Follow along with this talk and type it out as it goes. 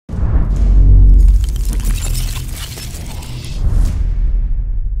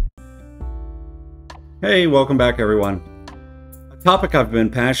Hey, welcome back everyone. A topic I've been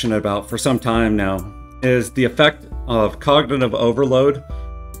passionate about for some time now is the effect of cognitive overload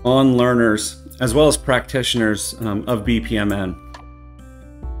on learners as well as practitioners of BPMN.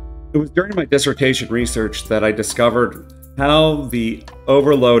 It was during my dissertation research that I discovered how the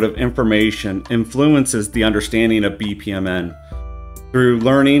overload of information influences the understanding of BPMN through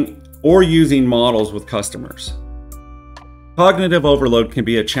learning or using models with customers. Cognitive overload can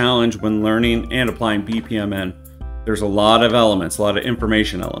be a challenge when learning and applying BPMN. There's a lot of elements, a lot of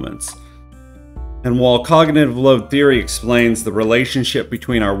information elements. And while cognitive load theory explains the relationship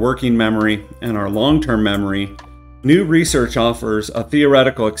between our working memory and our long-term memory, new research offers a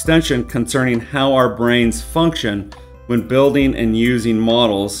theoretical extension concerning how our brains function when building and using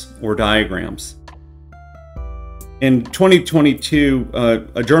models or diagrams. In 2022,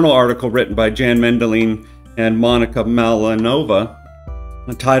 a journal article written by Jan Mendeling and Monica Malanova,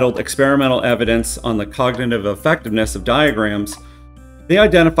 entitled Experimental Evidence on the Cognitive Effectiveness of Diagrams, they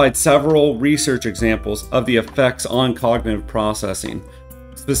identified several research examples of the effects on cognitive processing,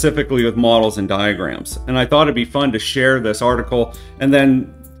 specifically with models and diagrams. And I thought it'd be fun to share this article and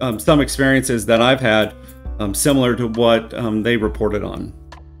then some experiences that I've had similar to what they reported on.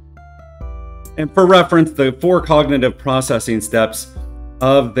 And for reference, the 4 cognitive processing steps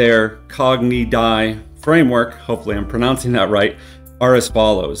of their CogniDi framework, hopefully I'm pronouncing that right, are as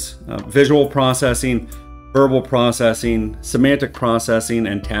follows: visual processing, verbal processing, semantic processing,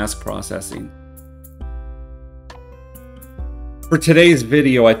 and task processing. For today's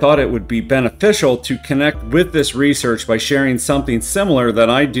video, I thought it would be beneficial to connect with this research by sharing something similar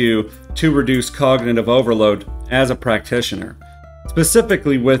that I do to reduce cognitive overload as a practitioner,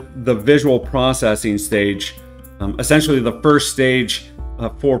 specifically with the visual processing stage, essentially the first stage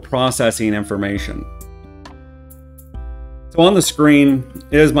for processing information. So on the screen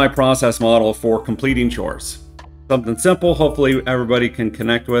is my process model for completing chores. Something simple, hopefully everybody can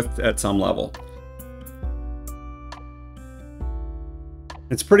connect with at some level.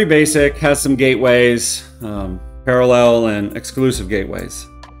 It's pretty basic, has some gateways, parallel and exclusive gateways.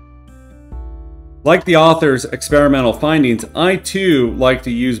 Like the author's experimental findings, I too like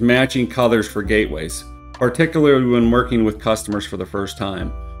to use matching colors for gateways, particularly when working with customers for the first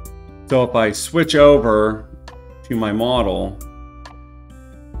time. So if I switch over to my model,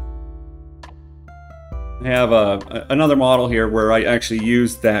 I have another model here where I actually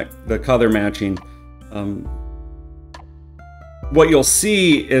use the color matching. What you'll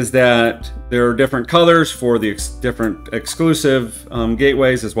see is that there are different colors for the different exclusive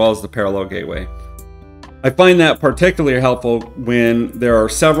gateways as well as the parallel gateway. I find that particularly helpful when there are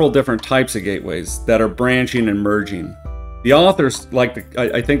several different types of gateways that are branching and merging. The authors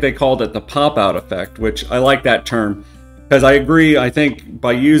I think they called it the pop-out effect, which I like that term because I agree. I think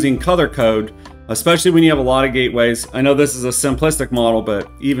by using color code, especially when you have a lot of gateways, I know this is a simplistic model, but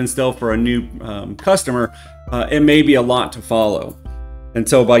even still for a new customer, it may be a lot to follow. And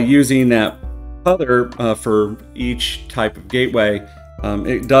so by using that color for each type of gateway,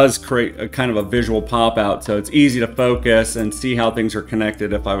 it does create a kind of a visual pop-out, so it's easy to focus and see how things are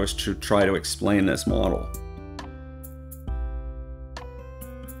connected if I was to try to explain this model.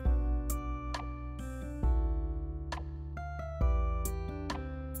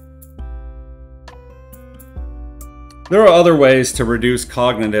 There are other ways to reduce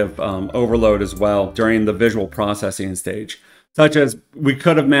cognitive overload as well during the visual processing stage, such as we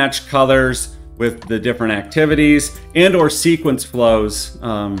could have matched colors with the different activities and or sequence flows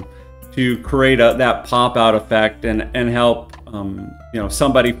to create that pop-out effect and help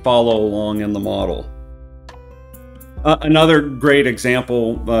somebody follow along in the model. Another great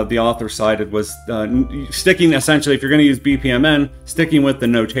example the author cited was sticking, essentially, if you're going to use BPMN, sticking with the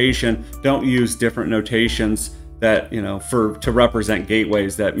notation. Don't use different notations that, to represent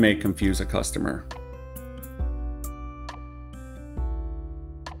gateways that may confuse a customer.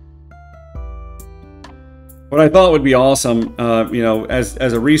 What I thought would be awesome,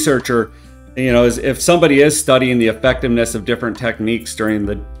 as a researcher, is if somebody is studying the effectiveness of different techniques during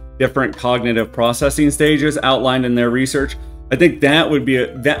the different cognitive processing stages outlined in their research, I think that would be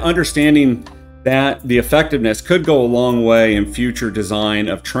that understanding that the effectiveness could go a long way in future design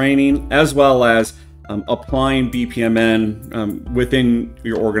of training as well as applying BPMN within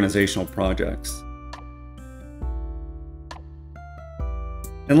your organizational projects.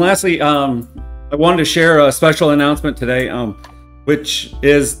 And lastly, I wanted to share a special announcement today, which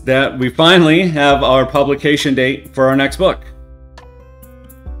is that we finally have our publication date for our next book.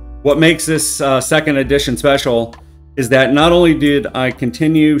 What makes this second edition special is that not only did I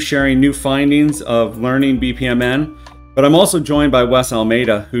continue sharing new findings of learning BPMN, But I'm also joined by Wes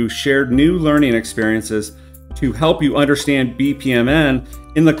Almeida, who shared new learning experiences to help you understand BPMN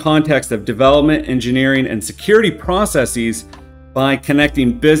in the context of development, engineering, and security processes by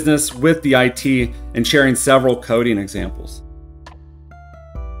connecting business with the IT and sharing several coding examples.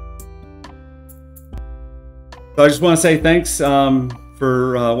 So I just want to say thanks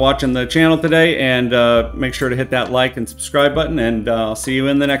for watching the channel today, and make sure to hit that like and subscribe button, and I'll see you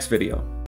in the next video.